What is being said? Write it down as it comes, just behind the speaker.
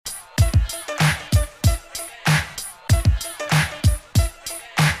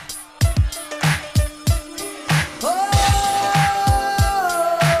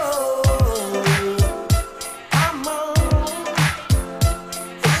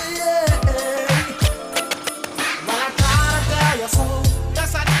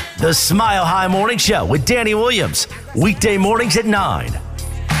The Smile High Morning Show with Danny Williams. Weekday mornings at 9. Baby,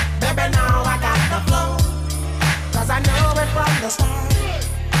 now I got the flow, 'cause I know it from the start.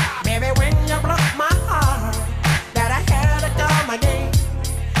 Baby, when you broke my heart, that I had to come again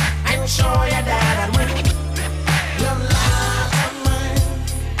and show you that I'd win. Your love of mine.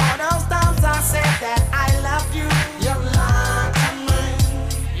 All those times I said that I loved you. Your love of mine.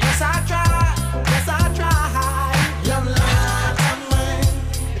 Yes, I tried. Yes, I tried. Your love of mine.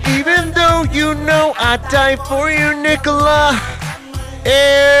 Even though you know I die for you, Nicola,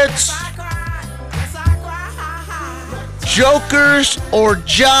 it's Jokers or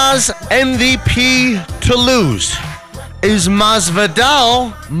Jazz MVP to lose. Is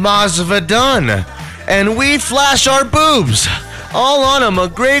Masvidal Masvidal? And we flash our boobs all on a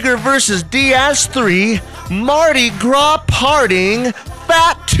McGregor versus Diaz 3 Mardi Gras partying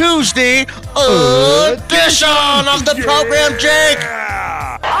Fat Tuesday edition of the program, Jake.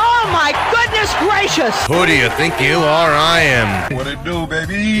 Oh my goodness gracious! Who do you think you are? I am. What it do,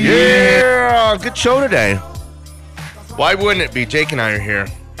 baby? Yeah, good show today. Why wouldn't it be? Jake and I are here.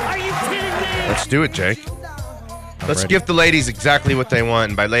 Are you kidding me? Let's do it, Jake. Let's give the ladies exactly what they want.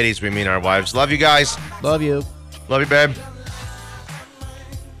 And by ladies, we mean our wives. Love you guys. Love you. Love you, babe.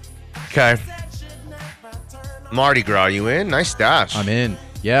 Okay. Mardi Gras, you in? Nice stash. I'm in.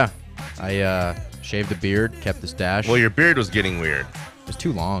 Yeah. I shaved the beard, kept the stash. Well, your beard was getting weird. It was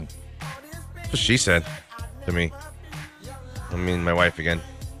too long. That's what she said to me. I mean, my wife again.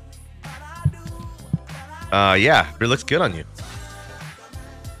 Yeah, beard looks good on you.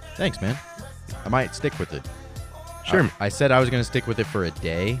 Thanks, man. I might stick with it. Sure. I said I was going to stick with it for a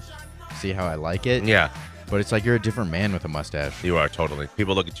day, see how I like it. Yeah. But it's like you're a different man with a mustache. You are, totally.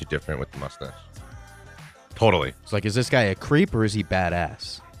 People look at you different with the mustache. Totally. It's like, is this guy a creep or is he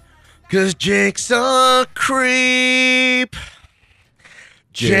badass? 'Cause Jake's a creep.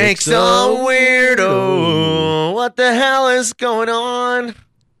 Jake's a weirdo. What the hell is going on?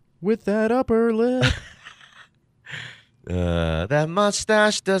 With that upper lip. That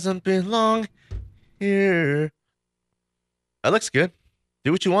mustache doesn't belong here. That looks good.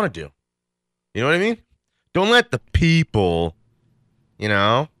 Do what you want to do. You know what I mean? Don't let the people, you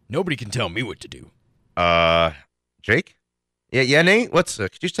know. Nobody can tell me what to do. Jake? Yeah, Nate?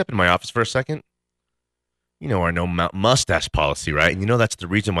 Could you step in my office for a second? You know our no mustache policy, right? And you know that's the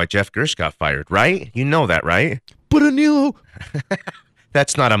reason why Jeff Gersh got fired, right? You know that, right? But Anilo.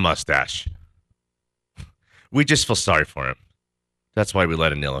 That's not a mustache. We just feel sorry for him. That's why we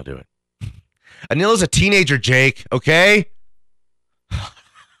let Anilo do it. Anilo's a teenager, Jake, okay?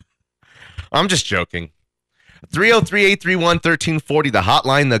 I'm just joking. 303-831-1340, the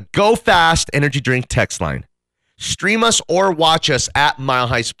hotline, the Go Fast Energy Drink text line. Stream us or watch us at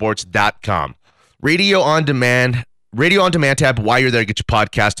milehighsports.com. Radio on demand tab while you're there. Get your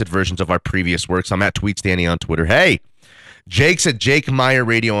podcasted versions of our previous works. I'm at Tweets Danny on Twitter. Hey, Jake's at Jake Meyer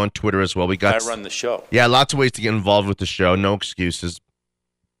Radio on Twitter as well. I run the show. Yeah, lots of ways to get involved with the show. No excuses.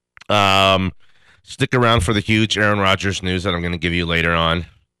 Stick around for the huge Aaron Rodgers news that I'm going to give you later on.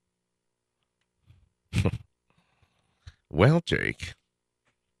 Well, Jake,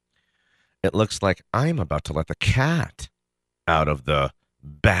 it looks like I'm about to let the cat out of the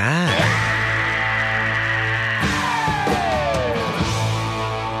bag.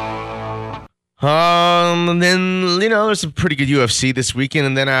 Then, there's some pretty good UFC this weekend.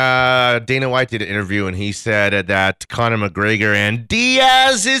 And then Dana White did an interview, and he said that Conor McGregor and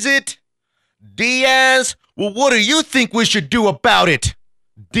Diaz, is it? Diaz? Well, what do you think we should do about it?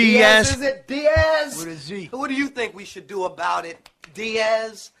 Diaz? Is it Diaz? What is he? What do you think we should do about it,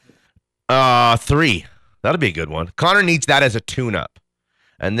 Diaz? 3. That'll be a good one. Conor needs that as a tune-up.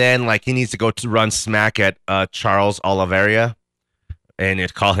 And then, he needs to go to run smack at Charles Oliveira. And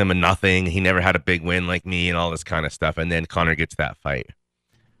it call him a nothing. He never had a big win like me and all this kind of stuff. And then Conor gets that fight.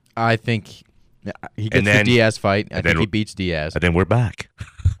 I think he gets the Diaz fight. I think he beats Diaz. And then we're back.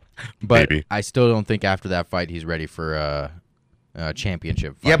 But Baby. I still don't think after that fight he's ready for a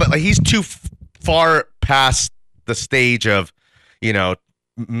championship fight. Yeah, but he's too far past the stage of,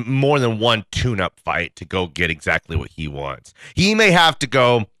 more than one tune-up fight to go get exactly what he wants. He may have to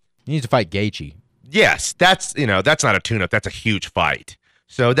go. He needs to fight Gaethje. Yes, that's not a tune-up. That's a huge fight.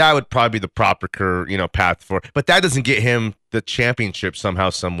 So that would probably be the proper path for. But that doesn't get him the championship somehow,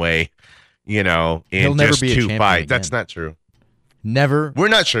 some way. In He'll never just be a 2 champion fights. again. That's not true. Never. We're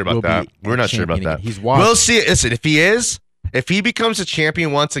not sure about that. We're not sure about that. He's watching. We'll see. Listen, if he becomes a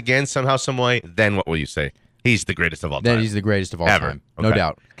champion once again, somehow, some way, then what will you say? He's the greatest of all time. Then he's the greatest of all Ever. time. No Okay.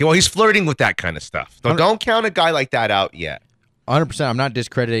 doubt. Okay, well, he's flirting with that kind of stuff. So don't count a guy like that out yet. 100%. I'm not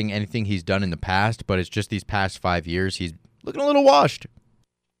discrediting anything he's done in the past, but it's just these past 5 years he's looking a little washed.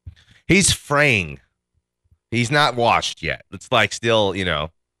 He's fraying. He's not washed yet. It's like still,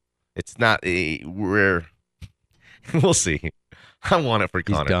 it's not. We'll see. I want it for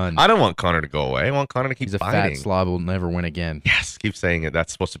Connor. Done. I don't want Connor to go away. I want Connor to keep fighting. He's a fat slob who will never win again. Yes, keep saying it.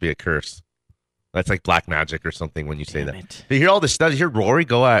 That's supposed to be a curse. That's like black magic or something when you say that. It. You hear all this stuff. You hear Rory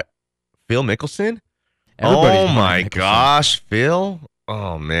go at Phil Mickelson? Everybody's oh, my Mickelson. gosh, Phil.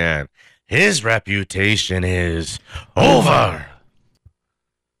 Oh, man. His reputation is over.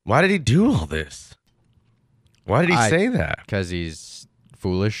 Why did he do all this? Why did he say that? Because he's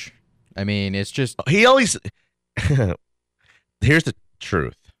foolish. I mean, it's just... He always... Here's the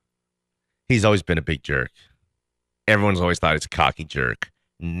truth. He's always been a big jerk. Everyone's always thought he's a cocky jerk.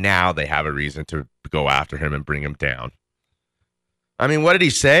 Now they have a reason to go after him and bring him down. I mean, what did he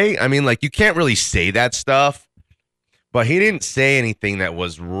say? I mean, like, you can't really say that stuff, but he didn't say anything that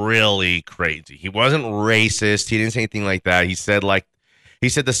was really crazy. He wasn't racist. He didn't say anything like that. He said the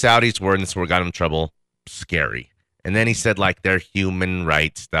Saudis were, and this is what got him in trouble, scary. And then he said, like, their human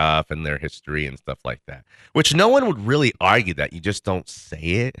rights stuff and their history and stuff like that, which no one would really argue that. You just don't say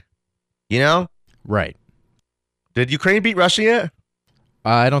it, Right. Did Ukraine beat Russia yet?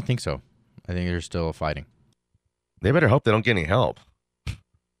 I don't think so. I think they're still fighting. They better hope they don't get any help.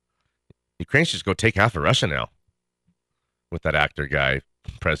 Ukraine should just go take half of Russia now with that actor guy,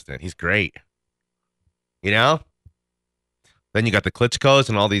 president. He's great. Then you got the Klitschko's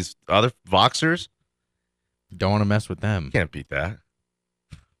and all these other Voxers. Don't want to mess with them. Can't beat that.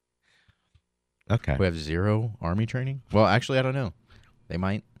 Okay. We have zero army training? Well, actually, I don't know. They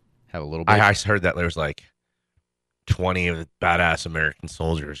might have a little bit. I heard that there's like 20 of the badass American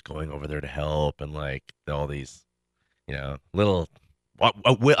soldiers going over there to help and like all these, little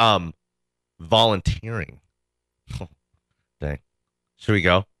volunteering. Dang. Should we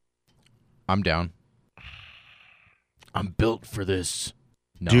go? I'm down. I'm built for this.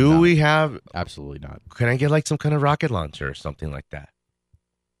 No, Do I'm we have... Absolutely not. Can I get like some kind of rocket launcher or something like that?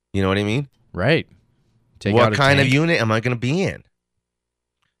 You know what I mean? Right. What kind of unit am I going to be in?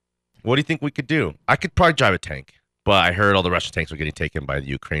 What do you think we could do? I could probably drive a tank, but I heard all the Russian tanks were getting taken by the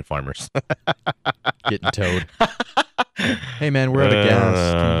Ukraine farmers. Getting towed. Hey, man, we're out of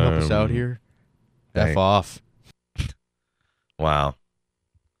gas. Can you help us out here? F off. Wow.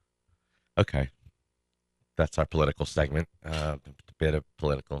 Okay. That's our political segment. A bit of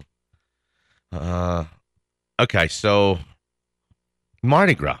political. Okay, so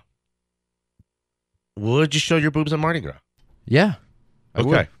Mardi Gras. Would you show your boobs at Mardi Gras? Yeah. I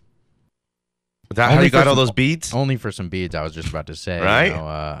would. Is that how you got all those beads? Only for some beads, I was just about to say. Right?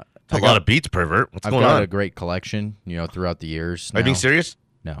 A lot of beads, pervert. What's going on? I've got a great collection, throughout the years. Are you being serious?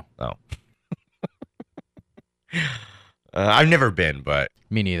 No. Oh. I've never been, but...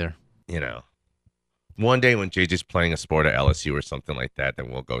 Me neither. One day when JJ's playing a sport at LSU or something like that, then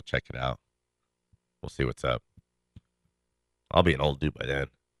we'll go check it out. We'll see what's up. I'll be an old dude by then.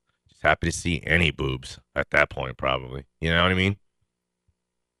 Just happy to see any boobs at that point, probably. You know what I mean?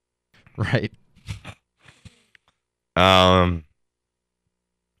 Right.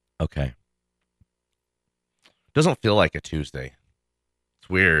 Okay. Doesn't feel like a Tuesday. It's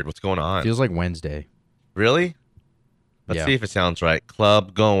weird. What's going on? Feels like Wednesday. Really? Let's see if it sounds right.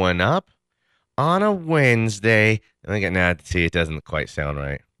 Club going up on a Wednesday. See, it doesn't quite sound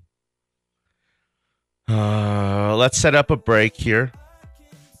right. Let's set up a break here.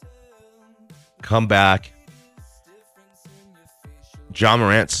 Come back. Ja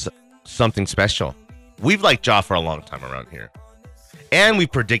Morant's something special. We've liked Ja for a long time around here. And we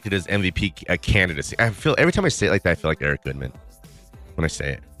predicted his MVP candidacy. I feel every time I say it like that, I feel like Eric Goodman. When I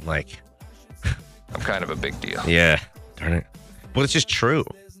say it, I'm like... I'm kind of a big deal. Yeah. Darn it. But it's just true.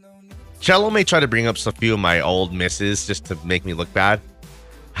 Cello may try to bring up a few of my old misses just to make me look bad.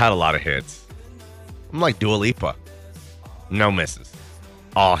 Had a lot of hits. I'm like Dua Lipa. No misses.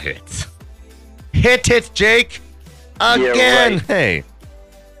 All hits. Hit, Jake. Again. Yeah, right. Hey.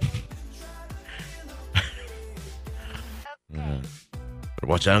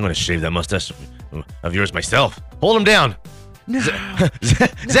 Watch out. I'm going to shave that mustache of yours myself. Hold him down. No.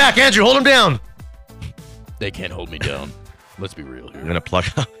 Zach, Andrew, hold him down. They can't hold me down. Let's be real here. I'm going to pluck.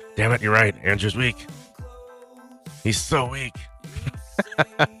 Damn it, you're right. Andrew's weak. He's so weak.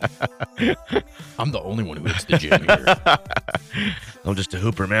 I'm the only one who hits the gym here. I'm just a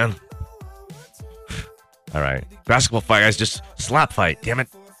hooper, man. All right. Basketball fight, guys. Just slap fight. Damn it.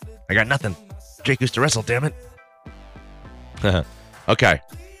 I got nothing. Jake used to wrestle, damn it. Okay.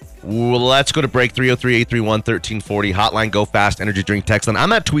 Well, let's go to break. 303-831-1340. Hotline, go fast. Energy drink text line.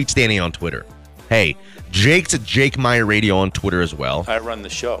 I'm at Tweets Danny on Twitter. Hey, Jake's at Jake Meyer Radio on Twitter as well. I run the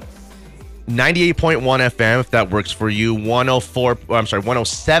show. 98.1 FM, if that works for you.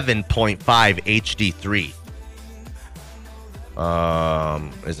 107.5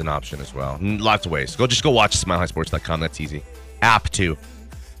 HD3 is an option as well. Lots of ways. Just go watch SmileHighSports.com. That's easy. App too.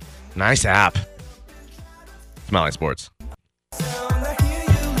 Nice app. Smile High Sports.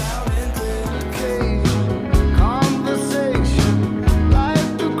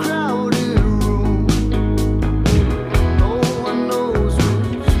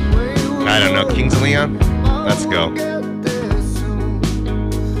 I don't know. Kings of Leon? Let's go.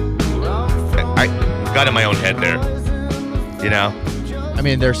 I got in my own head there. You know? I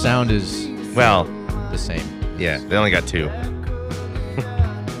mean, their sound is the same. Yeah, they only got two.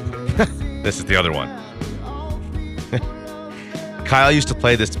 This is the other one. Kyle used to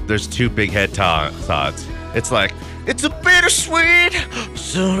play this. There's two big head thoughts. It's like, it's a bittersweet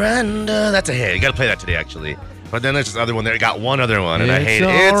surrender. That's a hit. You got to play that today, actually. But then there's this other one there. I got one other one, and I hate it.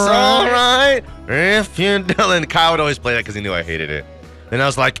 It's all right if you don't. Kyle would always play that because he knew I hated it. And I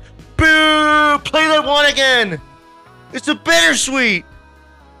was like, boo! Play that one again. It's a bittersweet.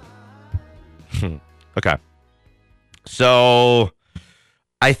 Okay. So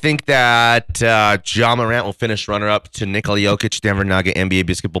I think that Ja Morant will finish runner-up to Nikola Jokic, Denver Nugget, NBA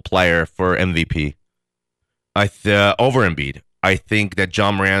basketball player for MVP. Over Embiid. I think that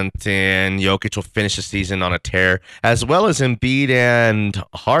Ja Morant and Jokic will finish the season on a tear, as well as Embiid and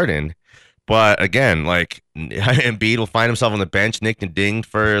Harden. But again, like Embiid will find himself on the bench, nicked and dinged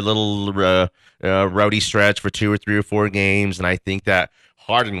for a little rowdy stretch for 2 or 3 or 4 games, and I think that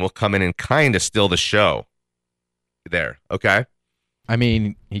Harden will come in and kind of steal the show there. Okay? I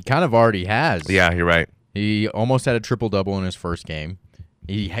mean, he kind of already has. Yeah, you're right. He almost had a triple-double in his first game.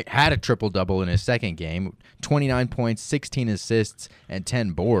 He had a triple-double in his second game, 29 points, 16 assists, and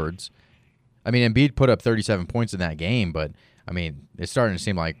 10 boards. I mean, Embiid put up 37 points in that game, but, I mean, it's starting to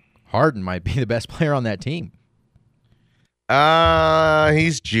seem like Harden might be the best player on that team.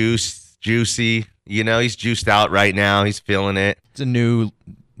 He's juicy. You know, he's juiced out right now. He's feeling it. It's a new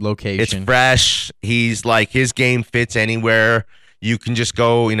location. It's fresh. He's like, his game fits anywhere. You can just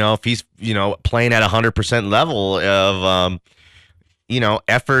go, if he's, playing at 100% level of,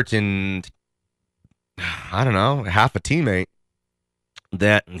 effort and, I don't know, half a teammate,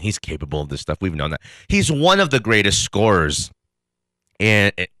 that he's capable of this stuff. We've known that. He's one of the greatest scorers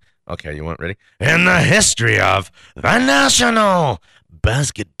okay, you want ready? In the history of the National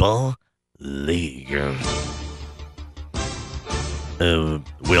Basketball League.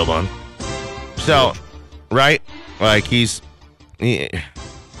 Wheelbone. So, right? Like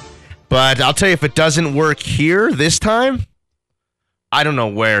but I'll tell you, if it doesn't work here this time, I don't know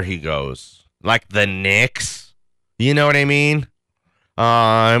where he goes. Like the Knicks, you know what I mean?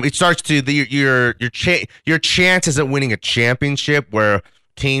 It starts to your chances at winning a championship where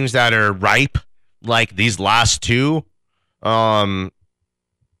teams that are ripe, like these last two, I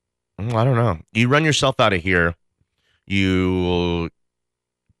don't know. You run yourself out of here, you'll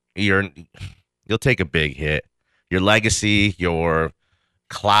take a big hit. Your legacy, your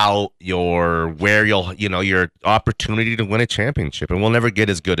clout, your opportunity to win a championship. And we'll never get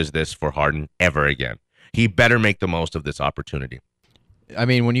as good as this for Harden ever again. He better make the most of this opportunity. I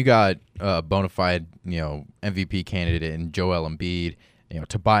mean, when you got a bona fide, MVP candidate in Joel Embiid,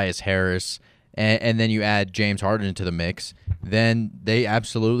 Tobias Harris, and then you add James Harden into the mix, then they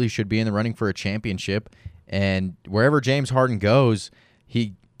absolutely should be in the running for a championship. And wherever James Harden goes,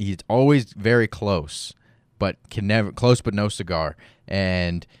 he's always very close, but can never close but no cigar.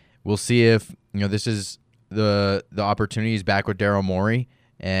 And we'll see if this is the opportunities back with Daryl Morey,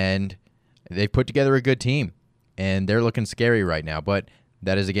 and they've put together a good team, and they're looking scary right now. But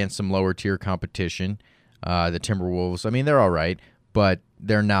that is against some lower tier competition. The Timberwolves, I mean, they're all right, but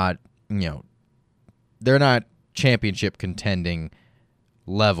they're not they're not championship contending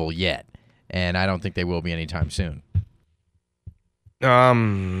level yet, and I don't think they will be anytime soon.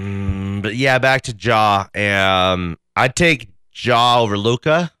 But yeah, back to Ja. I'd take Ja over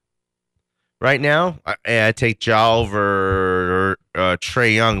Luka right now. I take Ja over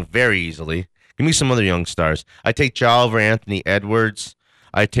Trae Young very easily. Give me some other young stars. I take Ja over Anthony Edwards.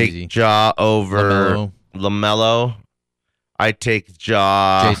 I take Ja over LaMelo. I take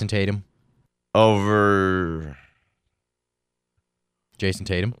Jason Tatum over Jason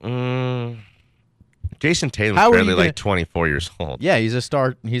Tatum. Jason Tatum's barely like 24 years old. Yeah, he's a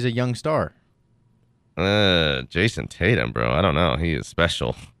star. He's a young star. Jason Tatum, bro. I don't know. He is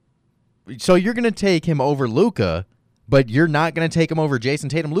special. So you're going to take him over Luka, but you're not going to take him over Jason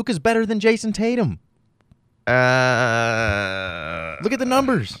Tatum. Luka's better than Jason Tatum. Look at the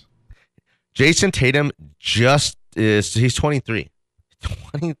numbers. Jason Tatum he's 23.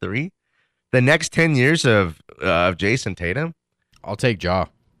 23? The next 10 years of Jason Tatum? I'll take Ja.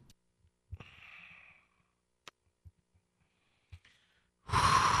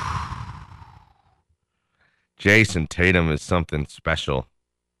 Jason Tatum is something special.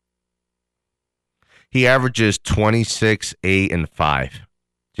 He averages 26, 8, and 5.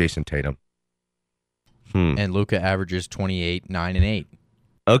 Jason Tatum. And Luka averages 28, 9, and 8.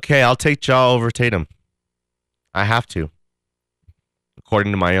 Okay, I'll take Ja over Tatum. I have to.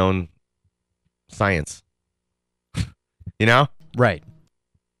 According to my own science. You know? Right.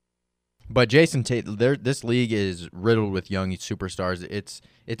 But Jason Tatum, this league is riddled with young superstars.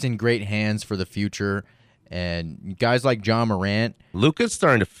 It's in great hands for the future. And guys like John Morant. Luka's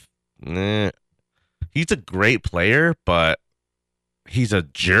starting to... He's a great player, but he's a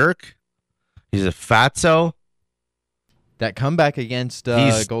jerk. He's a fatso. That comeback against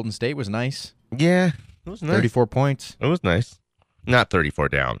Golden State was nice. Yeah, it was nice. 34 points. It was nice. Not 34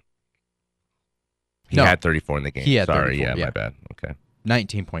 down. He had 34 in the game. He had Sorry, 34, my bad. Okay.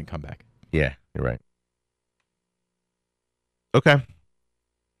 19-point comeback. Yeah, you're right. Okay.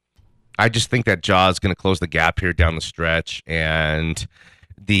 I just think that Ja's going to close the gap here down the stretch, and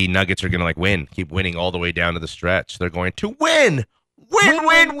the Nuggets are going to win, keep winning all the way down to the stretch. They're going to win.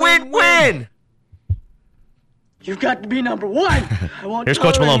 Win. You've got to be number one. I won't Here's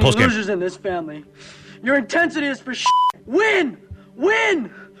Coach Malone tolerate any postgame. losers in this family. Your intensity is for win.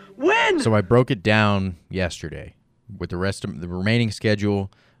 So I broke it down yesterday with the rest of the remaining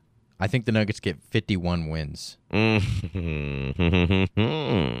schedule. I think the Nuggets get 51 wins.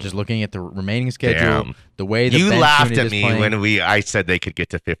 Just looking at the remaining schedule, Damn. the way the You bench laughed unit at is me playing, when I said they could get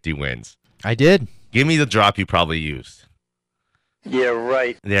to 50 wins. I did. Give me the drop you probably used. Yeah,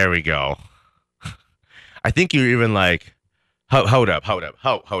 right. There we go. I think you're even like, hold up.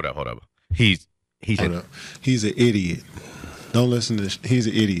 He's Hold up. He's an idiot. Don't listen to this. He's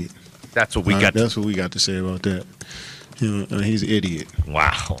an idiot. That's what we got. That's what we got to say about that. He's an idiot.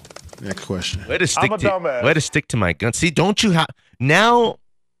 Wow. Next question. Way to stick to my gun. See, don't you have now?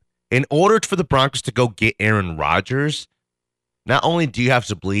 In order for the Broncos to go get Aaron Rodgers, not only do you have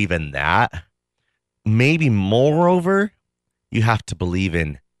to believe in that, maybe moreover, you have to believe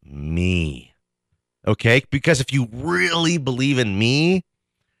in me. Okay? Because if you really believe in me,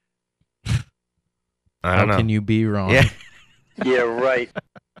 I don't know. How can you be wrong? Yeah. Yeah, right.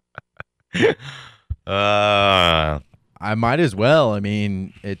 I might as well. I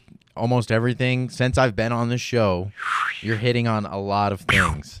mean, almost everything since I've been on this show, you're hitting on a lot of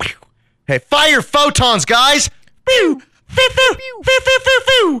things. Hey, fire photons, guys! Pew! Pew, pew, pew, pew, pew,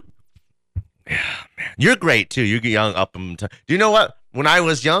 pew. Yeah, man. You're great, too. You're young up and do you know what? When I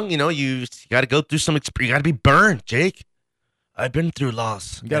was young, you got to go through some experience. You got to be burned, Jake. I've been through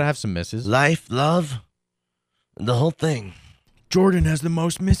loss. You got to have some misses. Life, love, the whole thing. Jordan has the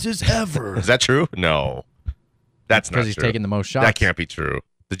most misses ever. Is that true? No. That's not true. Because he's taking the most shots. That can't be true.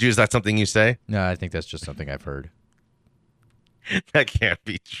 Is that something you say? No, I think that's just something I've heard. That can't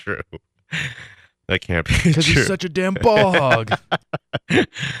be true. That can't be true. Because he's such a damn ball hog.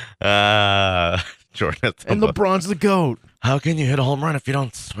 Jordan. And LeBron's the GOAT. How can you hit a home run if you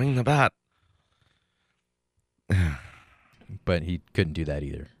don't swing the bat? But he couldn't do that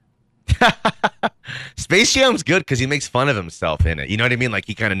either. Space Jam's good because he makes fun of himself in it. You know what I mean? Like,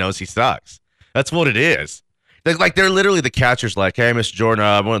 he kind of knows he sucks. That's what it is. They're literally the catcher's like, hey, Mr. Jordan,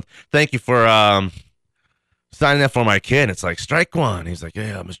 I want to thank you for signing that for my kid. And it's like, strike one. He's like,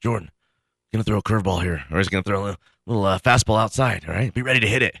 yeah, Mr. Jordan, going to throw a curveball here. Or he's going to throw a little fastball outside. All right? Be ready to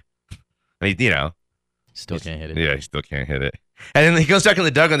hit it. And he, Still can't hit it. Yeah, he still can't hit it. And then he goes back in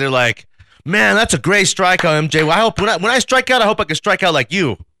the dugout and they're like, man, that's a great strikeout, MJ. Well, I hope when I strike out, I hope I can strike out like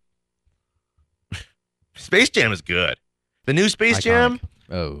you. Space Jam is good. The new Space Jam?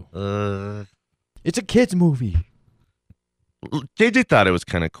 Oh. It's a kid's movie. JJ thought it was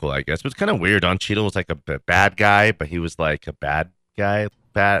kind of cool, I guess. But it's kind of weird. Don Cheadle was like a bad guy, but he was like a bad guy,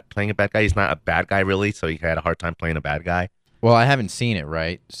 playing a bad guy. He's not a bad guy, really, so he had a hard time playing a bad guy. Well, I haven't seen it,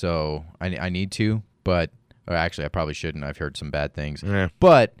 right? So I need to, or actually, I probably shouldn't. I've heard some bad things. Yeah.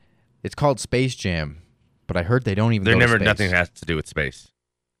 But it's called Space Jam, but I heard they don't even go to space. Nothing has to do with space.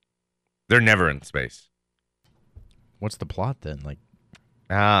 They're never in space. What's the plot then? Like,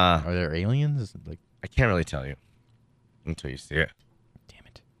 are there aliens? Like, I can't really tell you until you see it. Damn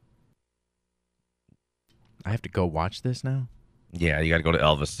it! I have to go watch this now. Yeah, you got to go to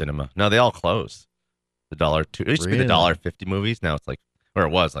Elvis Cinema. No, they all closed. It used to be the $1.50 movies. Now it's like, or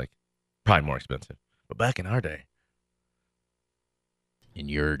it was like, probably more expensive. But back in our day. In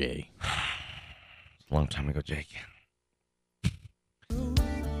your day. It's a long time ago, Jake.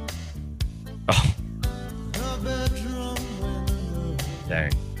 Oh.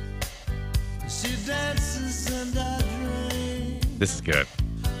 Dang. This is good.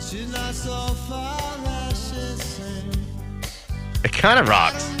 It kind of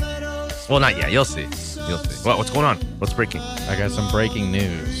rocks. Well, not yet. You'll see. You'll see. What's going on? What's breaking? I got some breaking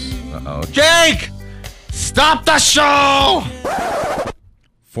news. Uh-oh. Jake! Stop the show!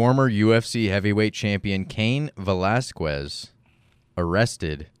 Former UFC heavyweight champion Cain Velasquez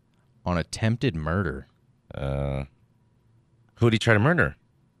arrested on attempted murder. Who'd he try to murder?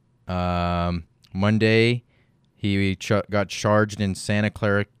 Monday, he got charged in Santa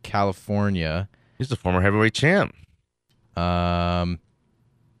Clara, California. He's the former heavyweight champ. The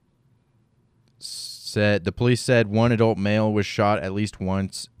police said one adult male was shot at least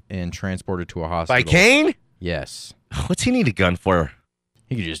once and transported to a hospital. By Cain? Yes. What's he need a gun for?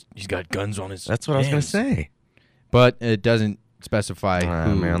 He's got guns on his That's what I was going to say. But it doesn't specify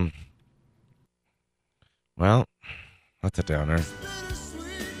who. Man. Well, that's a downer.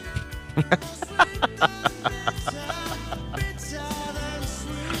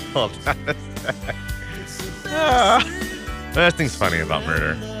 Hold on a sec. Nothing's funny about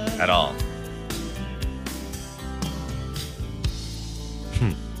murder at all.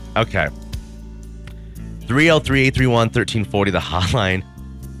 Okay. 303-831-1340, the hotline.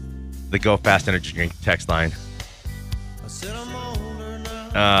 The Go Fast Energy Drink text line.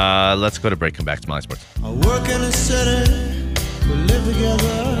 Let's go to break. Come back to Molly Sports. I work in a city, we live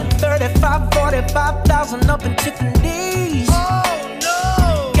together. 35, 45,000 up in Tiffany's. Oh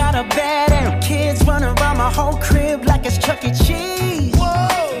no! Got a bad and kids running around my whole crib like it's Chuck E. Cheese.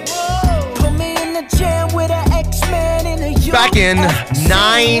 Whoa, whoa! Put me in the jam with an X-Man in a Back in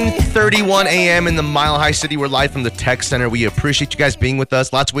 9:31 a.m. in the Mile High City. We're live from the Tech Center. We appreciate you guys being with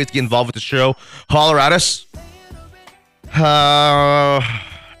us. Lots of ways to get involved with the show. Holler at us.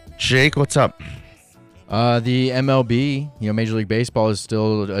 Jake, what's up? The MLB, Major League Baseball is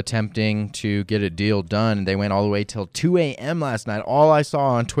still attempting to get a deal done. They went all the way till 2 a.m. last night. All I saw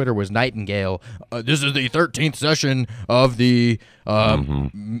on Twitter was Nightingale. This is the 13th session of the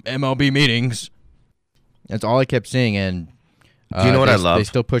MLB meetings. That's all I kept seeing. And do you know what I love? They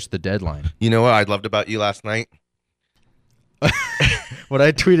still pushed the deadline. You know what I loved about you last night? What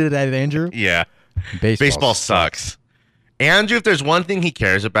I tweeted at Andrew? Yeah. Baseball sucks. Andrew, if there's one thing he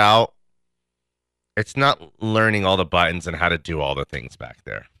cares about, it's not learning all the buttons and how to do all the things back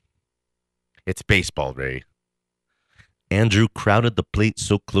there. It's baseball, Ray. Andrew crowded the plate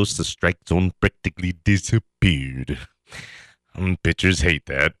so close the strike zone practically disappeared. Pitchers hate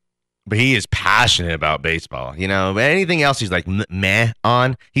that. But he is passionate about baseball. But anything else he's like meh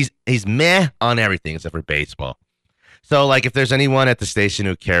on. He's meh on everything except for baseball. So, like, if there's anyone at the station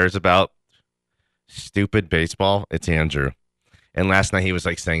who cares about stupid baseball, it's Andrew. And last night he was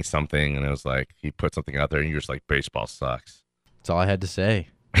like saying something, and it was like he put something out there, and you're just like, baseball sucks. That's all I had to say.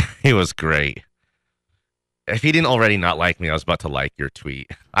 It was great. If he didn't already not like me, I was about to like your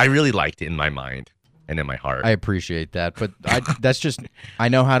tweet. I really liked it in my mind and in my heart. I appreciate that, but that's just I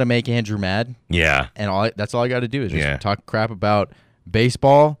know how to make Andrew mad. Yeah, and that's all I got to do is just talk crap about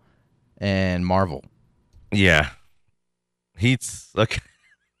baseball and Marvel. Yeah, he's look.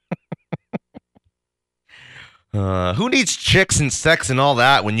 Who needs chicks and sex and all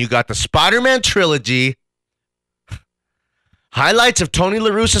that when you got the Spider-Man trilogy, highlights of Tony La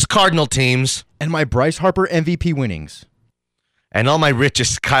Russa's Cardinal teams, and my Bryce Harper MVP winnings, and all my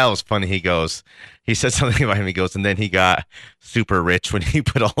riches. Kyle was funny. He said something about him. He goes, and then he got super rich when he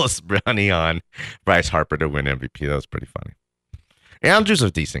put all his money on Bryce Harper to win MVP. That was pretty funny. Andrew's a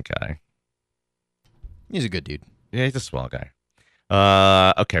decent guy. He's a good dude. Yeah, he's a swell guy.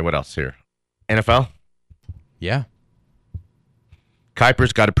 Okay, what else here? NFL? Yeah.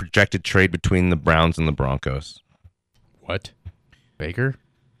 Kuiper's got a projected trade between the Browns and the Broncos. What? Baker?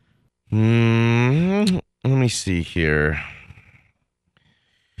 Let me see here.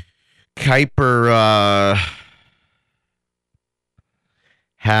 Kuiper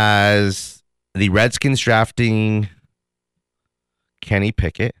has the Redskins drafting Kenny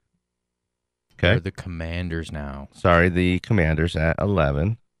Pickett. Okay. They're the Commanders now. Sorry, the Commanders at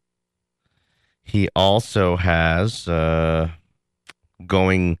 11. He also has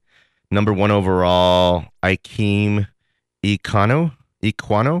going number 1 overall, Ikeem Ekwano.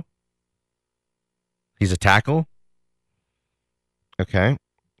 He's a tackle. Okay.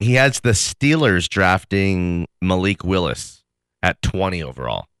 He has the Steelers drafting Malik Willis at 20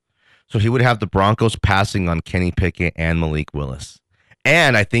 overall. So he would have the Broncos passing on Kenny Pickett and Malik Willis.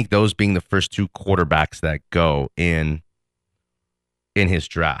 And I think those being the first 2 quarterbacks that go in his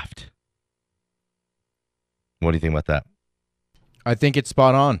draft. What do you think about that? I think it's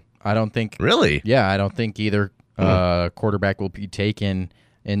spot on. I don't think... Really? Yeah, I don't think either quarterback will be taken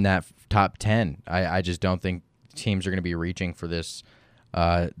in that top 10. I just don't think teams are going to be reaching for this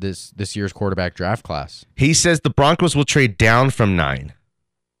this year's quarterback draft class. He says the Broncos will trade down from 9.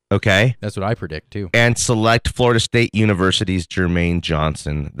 Okay? That's what I predict, too. And select Florida State University's Jermaine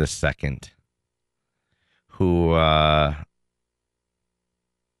Johnson II, who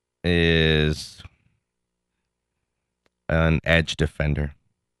is an edge defender.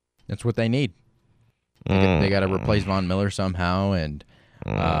 That's what they need. They got to replace Von Miller somehow, and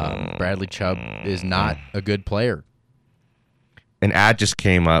Bradley Chubb is not a good player. An ad just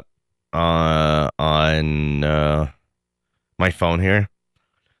came up on my phone here.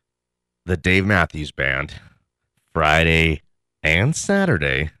 The Dave Matthews Band, Friday and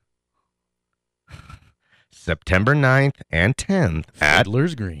Saturday, September 9th and 10th at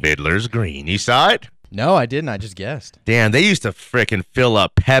Fiddler's Green. Fiddler's Green. You saw it? No, I didn't. I just guessed. Damn, they used to frickin' fill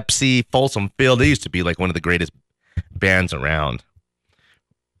up Pepsi, Folsom Field. They used to be like one of the greatest bands around.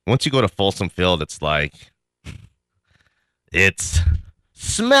 Once you go to Folsom Field, it's like, it's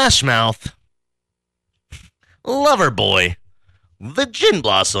Smash Mouth, Loverboy, the Gin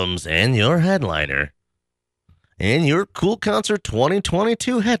Blossoms, and your headliner. And your Cool Concert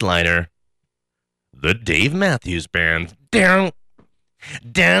 2022 headliner, the Dave Matthews Band. Down,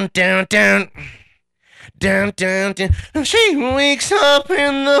 down, down, down. Down, down, down. She wakes up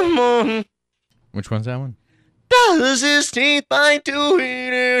in the morning. Which one's that one? Does his teeth bite to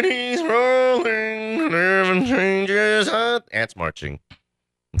eat and he's rolling. Nerve changes. Ants marching.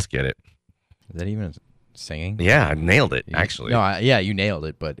 Let's get it. Is that even singing? Yeah, I nailed it, actually. No, yeah, you nailed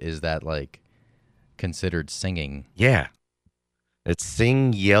it, but is that like considered singing? Yeah. It's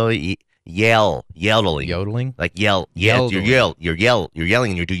sing, yodeling. Yodeling? Like yell. Yeah, Yodeling. you're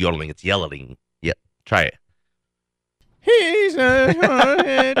yelling and you do yodeling. It's yelling. Yeah, try it. He's a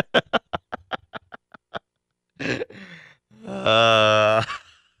hard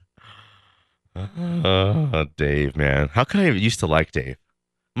Dave, man. How could I have used to like Dave?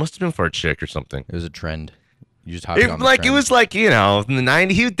 Must have been for a chick or something. It was a trend. You just hopped on the It trend. was like, in the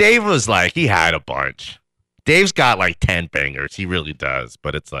 90s, Dave was like, he had a bunch. Dave's got like 10 bangers. He really does.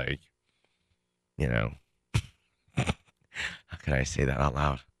 But it's like, how can I say that out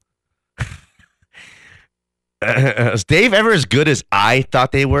loud? Is Dave ever as good as I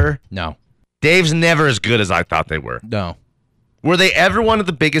thought they were? No. Dave's never as good as I thought they were. No. Were they ever one of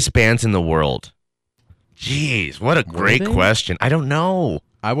the biggest bands in the world? Jeez, what a great question. I don't know.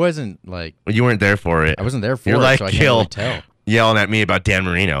 I wasn't like... You weren't there for it. I wasn't there for You're it, like so I can't really tell. Yelling at me about Dan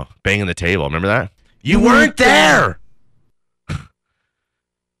Marino, banging the table. Remember that? You weren't there!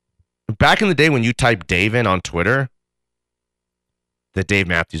 Back in the day when you typed Dave in on Twitter, the Dave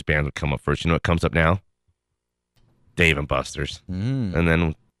Matthews Band would come up first. You know what comes up now? Dave and Buster's. And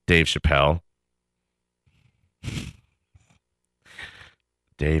then Dave Chappelle.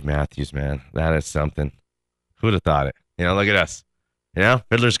 Dave Matthews, man. That is something. Who would have thought it? Look at us.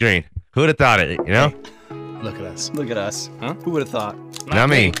 Fiddler's Green. Who would have thought it, Look at us. Look at us. Huh? Who would have thought? Not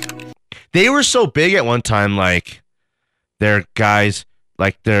me. They were so big at one time, like, their guys,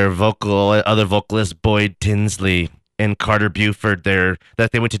 like their other vocalist, Boyd Tinsley and Carter Buford,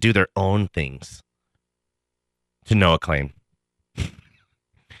 that they went to do their own things. To no acclaim.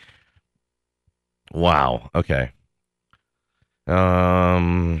 Wow. Okay.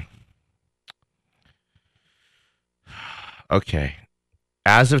 Okay.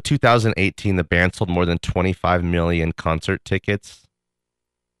 As of 2018, the band sold more than 25 million concert tickets. Is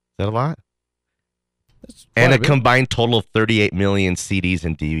that a lot? And a combined total of 38 million CDs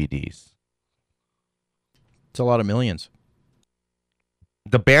and DVDs. It's a lot of millions.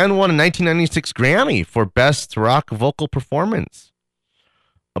 The band won a 1996 Grammy for Best Rock Vocal Performance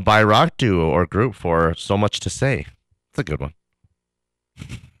by a rock duo or group for So Much to Say. It's a good one.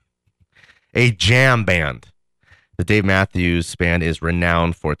 A jam band. The Dave Matthews Band is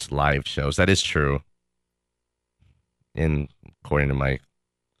renowned for its live shows. That is true. According to my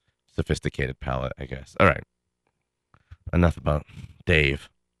sophisticated palate, I guess. All right. Enough about Dave.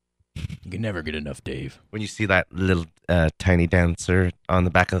 You can never get enough Dave. When you see that little tiny dancer on the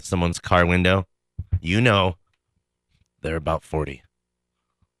back of someone's car window, they're about 40.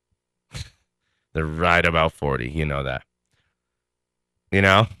 They're right about 40. You know that.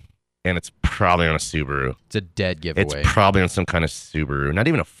 And it's probably on a Subaru. It's a dead giveaway. It's probably on some kind of Subaru. Not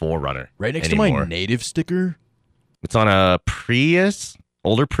even a 4Runner. Right next anymore. to my native sticker? It's on a Prius,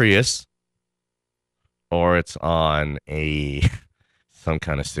 older Prius, or it's on some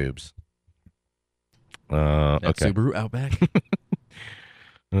kind of Subs. That Okay. Subaru Outback?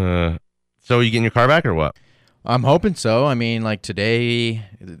 So you getting your car back or what? I'm hoping so. I mean, like today,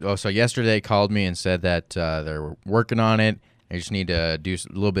 so yesterday they called me and said that they're working on it I just need to do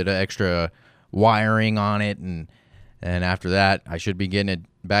a little bit of extra wiring on it, and after that, I should be getting it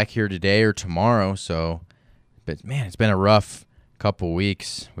back here today or tomorrow. So, but man, it's been a rough couple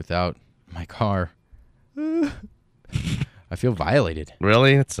weeks without my car. I feel violated.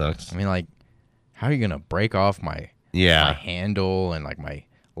 Really? It sucks. I mean, like, how are you gonna break off my handle and like my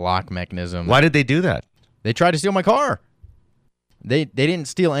lock mechanism? Why did they do that? They tried to steal my car. They didn't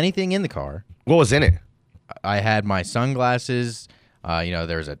steal anything in the car. What was in it? I had my sunglasses.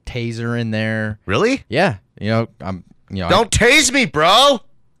 There's a taser in there. Really? Yeah. Don't tase me, bro.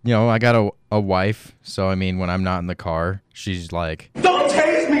 I got a wife, so I mean, when I'm not in the car, she's like, Don't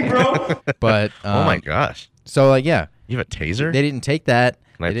tase me, bro! But oh my gosh. So like, yeah. You have a taser? They didn't take that.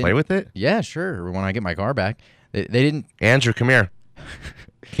 Can I play with it? Yeah, sure. When I get my car back, they didn't. Andrew, come here.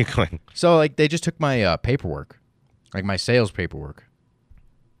 Keep going. So like, they just took my paperwork, like my sales paperwork.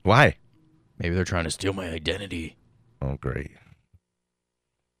 Why? Maybe they're trying to steal my identity. Oh, great.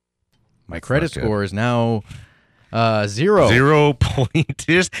 My credit score is now 0. 0 point.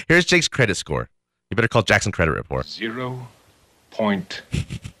 Here's Jake's credit score. You better call Jackson Credit Report.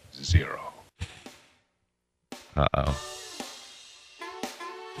 0.0. Uh-oh.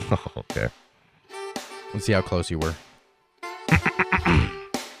 Oh, okay. Let's see how close you were.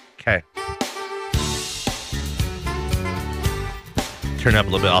 Okay. Turn up a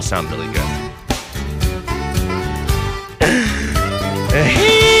little bit. I'll sound really good.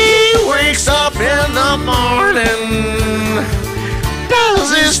 He wakes up in the morning,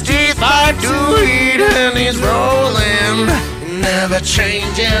 does his teeth like to eat, and he's rolling. Never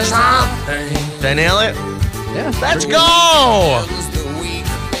changes a thing. Did I nail it? Yeah. Let's go!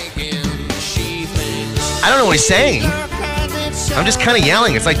 I don't know what he's saying. I'm just kind of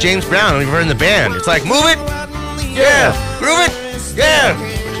yelling. It's like James Brown when we were in the band. It's like, move it. Yeah. Groove it. Yeah. We're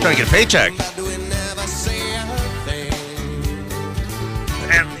just trying to get a paycheck.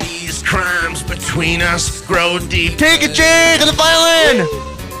 And these crimes between us grow deep. Take it, Jake, on the violin.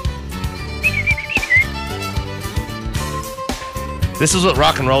 This is what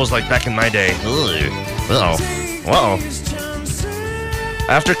rock and roll was like back in my day. Uh-oh. Whoa.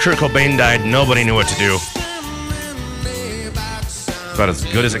 After Kurt Cobain died, nobody knew what to do. About as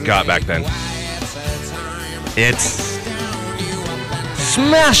good as it got back then. It's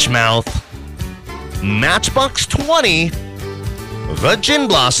Smash Mouth, Matchbox 20, The Gin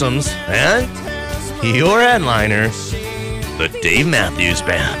Blossoms, and your headliner, the Dave Matthews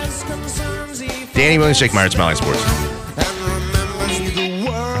Band. Danny Williams, Jake Myers, Smiley Sports. The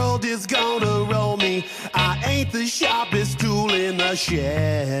world is gonna roll me. I ain't the sharpest tool in the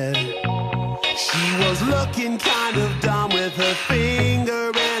shed. She was looking kind of dumb with her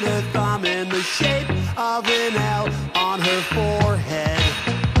finger and her thumb in the shape of an L on her forehead.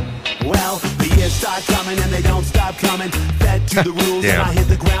 Well, the years start coming and they don't stop coming. Fed to the rules and I hit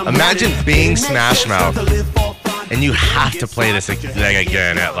the ground. Imagine being Smash Mouth and you have to play this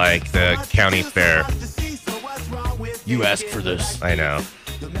again at like the county fair. You asked for this. I know.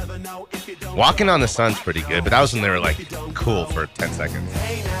 Walking on the Sun's pretty good, but that was when they were like cool for 10 seconds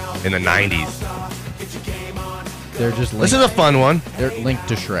in the 90s. They're just This is a fun one. They're linked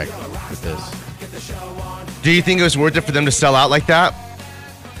to Shrek with this. Do you think it was worth it for them to sell out like that?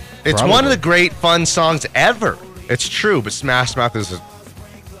 It's Probably. one of the great fun songs ever. It's true, but Smash Mouth is a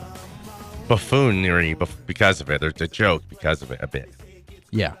buffoonery because of it. There's a joke because of it a bit.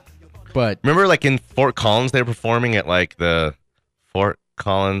 Yeah. But remember like in Fort Collins, they were performing at like the Fort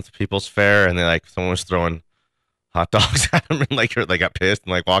Collins People's Fair, and they like someone was throwing hot dogs at them, and like they got pissed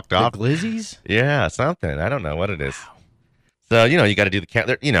and like walked off. Glizzies? Yeah, something. I don't know what it is. So you got to do the count.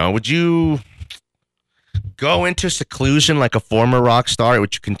 Would you go into seclusion like a former rock star, or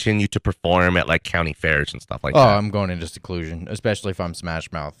would you continue to perform at like county fairs and stuff like that? Oh, I'm going into seclusion, especially if I'm Smash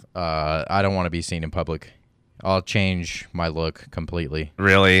Mouth. I don't want to be seen in public. I'll change my look completely.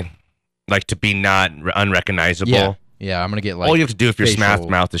 Really? Like to be not unrecognizable? Yeah, I'm going to get like all you have to do if you're Smash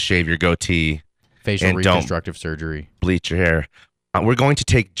Mouth is shave your goatee. Facial reconstructive surgery. Bleach your hair. We're going to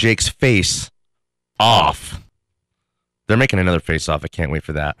take Jake's face off. They're making another face off. I can't wait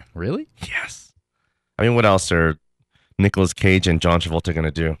for that. Really? Yes. I mean, what else are Nicolas Cage and John Travolta going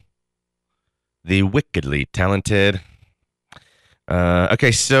to do? The wickedly talented.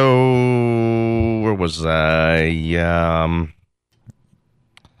 Okay, so where was I?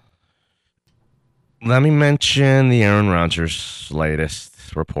 Let me mention the Aaron Rodgers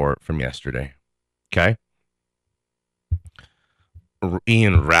latest report from yesterday. Okay.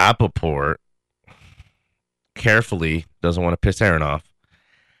 Ian Rappaport, carefully, doesn't want to piss Aaron off,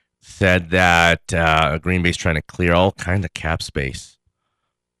 said that Green Bay's trying to clear all kind of cap space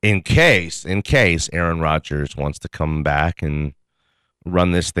in case Aaron Rodgers wants to come back and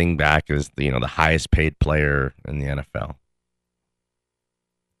run this thing back as the highest paid player in the NFL.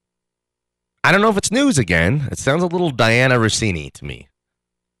 I don't know if it's news again. It sounds a little Diana Rossini to me.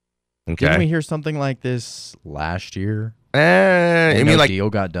 Okay. Didn't we hear something like this last year? Deal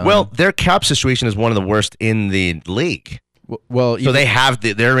got done. Well, their cap situation is one of the worst in the league. Well, so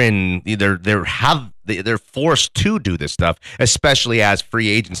they're forced to do this stuff, especially as free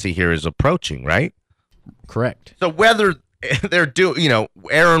agency here is approaching, right? Correct. So whether they're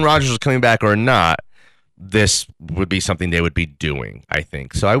Aaron Rodgers is coming back or not, this would be something they would be doing, I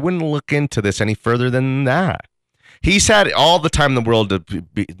think. So I wouldn't look into this any further than that. He's had all the time in the world to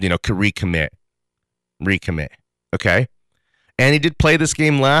recommit. Okay. And he did play this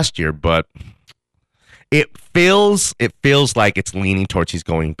game last year, but it feels like it's leaning towards he's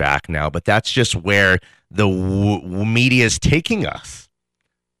going back now, but that's just where the media is taking us.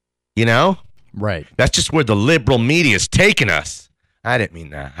 Right. That's just where the liberal media is taking us. I didn't mean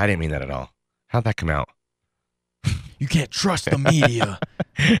that. I didn't mean that at all. How'd that come out? You can't trust the media.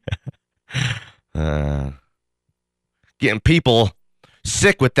 Getting people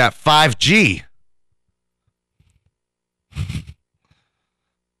sick with that 5G.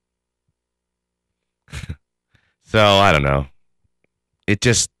 So I don't know.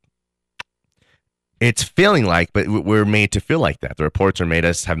 It's feeling like, but we're made to feel like that. The reports have made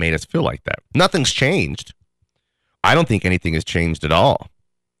us feel like that. Nothing's changed. I don't think anything has changed at all.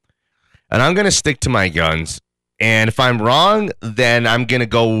 And I'm going to stick to my guns. And if I'm wrong, then I'm going to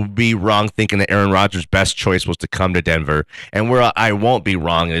go be wrong thinking that Aaron Rodgers' best choice was to come to Denver. And where I won't be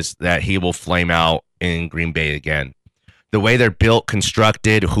wrong is that he will flame out in Green Bay again. The way they're built,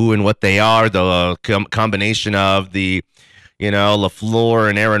 constructed, who and what they are, the combination of the, LaFleur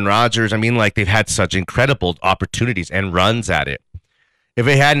and Aaron Rodgers. I mean, like, they've had such incredible opportunities and runs at it. If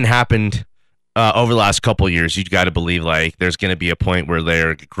it hadn't happened over the last couple of years, you've got to believe, like, there's going to be a point where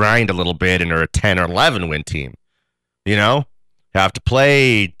they're grind a little bit and are a 10 or 11 win team. Have to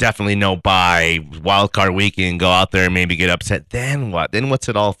play, definitely no bye, wild card weekend, go out there and maybe get upset. Then what? Then what's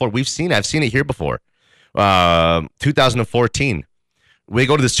it all for? I've seen it here before. 2014, we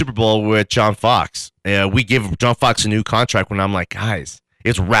go to the Super Bowl with John Fox. We give John Fox a new contract when I'm like, guys,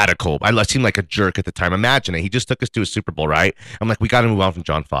 it's radical. I seemed like a jerk at the time. Imagine it. He just took us to a Super Bowl, right? I'm like, we got to move on from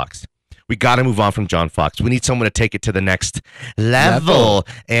John Fox. We need someone to take it to the next level.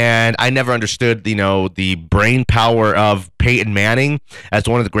 And I never understood, the brain power of Peyton Manning as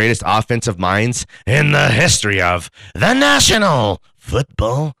one of the greatest offensive minds in the history of the National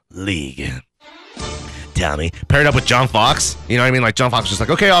Football League. Tommy, paired up with John Fox. You know what I mean? Like, John Fox was just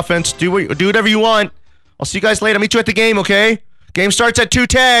like, okay, offense, do whatever you want. I'll see you guys later. I'll meet you at the game, okay? Game starts at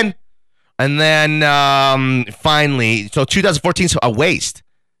 2:10. And then finally, so 2014, so a waste.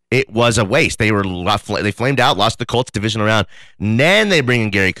 It was a waste. They flamed out, lost the Colts divisional round. And then they bring in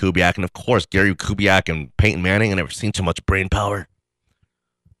Gary Kubiak. And, of course, Gary Kubiak and Peyton Manning, I never seen so much brain power.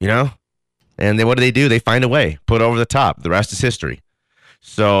 And then what do? They find a way, put over the top. The rest is history.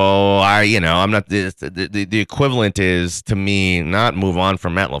 So I'm not the equivalent is to me not move on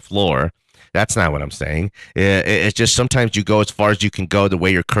from Matt LaFleur. That's not what I'm saying. It's just sometimes you go as far as you can go the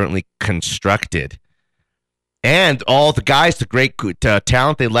way you're currently constructed. And all the guys, the great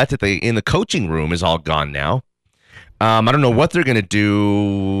talent they left in the coaching room is all gone now. I don't know what they're going to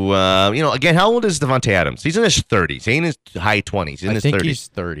do. Again, how old is Devontae Adams? He's in his 30s. He's in his high 20s. I think he's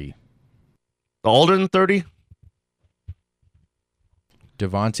 30. Older than 30?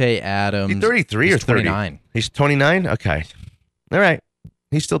 Devontae Adams. He's 33 or 30? 29. He's 29? Okay. All right.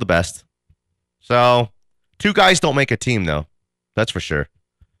 He's still the best. So, two guys don't make a team, though. That's for sure.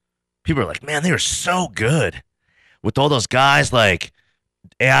 People are like, man, they were so good. With all those guys like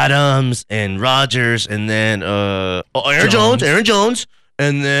Adams and Rodgers and then Aaron Jones.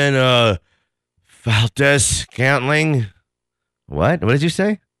 And then Valdez Scantling. What? What did you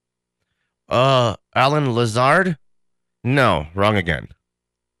say? Alan Lazard? No, wrong again.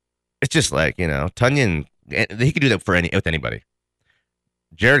 It's just like, Tunyon, he could do that with anybody.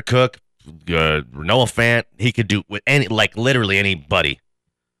 Jared Cook, Noah Fant, he could do with literally anybody.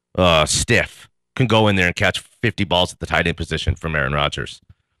 Stiff can go in there and catch 50 balls at the tight end position from Aaron Rodgers.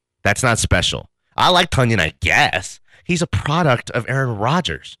 That's not special. I like Tunyon, I guess. He's a product of Aaron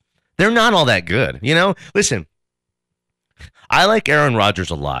Rodgers. They're not all that good. Listen, I like Aaron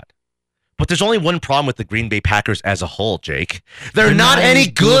Rodgers a lot. But there's only one problem with the Green Bay Packers as a whole, Jake. They're not any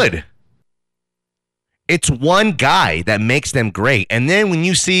good. It's one guy that makes them great. And then when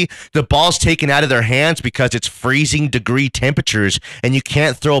you see the balls taken out of their hands because it's freezing degree temperatures and you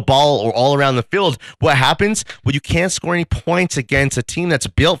can't throw a ball or all around the field, what happens? Well, you can't score any points against a team that's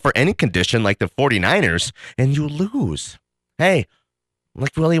built for any condition like the 49ers, and you lose. Hey,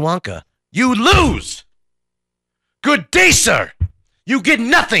 like Willy Wonka, you lose. Good day, sir. You get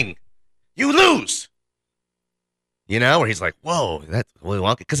nothing. You lose. You know, where he's like, whoa, that's Willy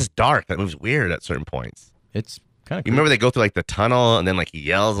Wonka. Because it's dark. That moves weird at certain points. It's kind of You remember they go through like the tunnel and then like he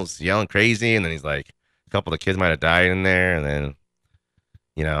yells, yelling crazy. And then he's like, a couple of the kids might have died in there. And then,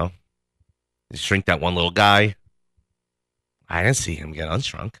 you know, they shrink that one little guy. I didn't see him get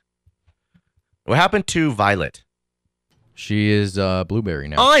unshrunk. What happened to Violet? She is blueberry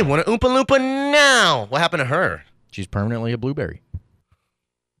now. I want to Oompa Loompa now. What happened to her? She's permanently a blueberry.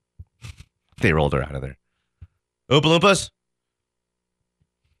 They rolled her out of there. Oompa Loompas?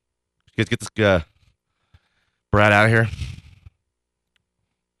 Let's get this Brad out of here.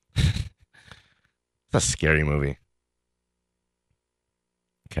 It's a scary movie.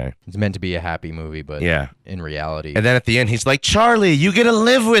 Okay. It's meant to be a happy movie, but yeah, in reality. And then at the end, he's like, Charlie, you get to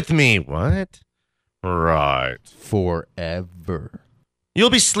live with me. What? Right. Forever. You'll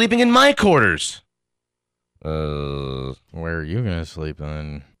be sleeping in my quarters. Where are you going to sleep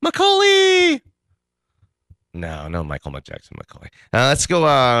then? Macaulay! No, Michael Jackson, Macaulay. Let's go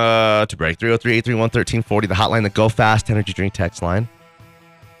to break. 303-831-1340, the hotline, the Go Fast energy drink text line.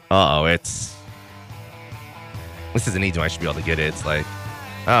 This is an easy one. I should be able to get it. It's like,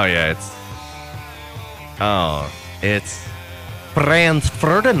 it's Franz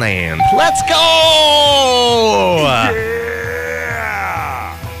Ferdinand. Let's go!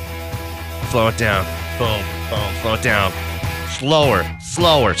 Yeah! Slow it down. Boom, boom, slow it down. Slower.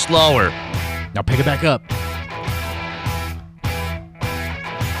 Now pick it back up.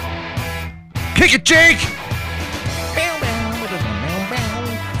 Kick it, Jake!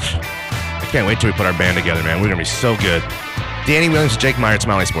 I can't wait till we put our band together, man. We're going to be so good. Danny Williams and Jake Meyer at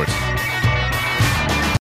Smiley Sports.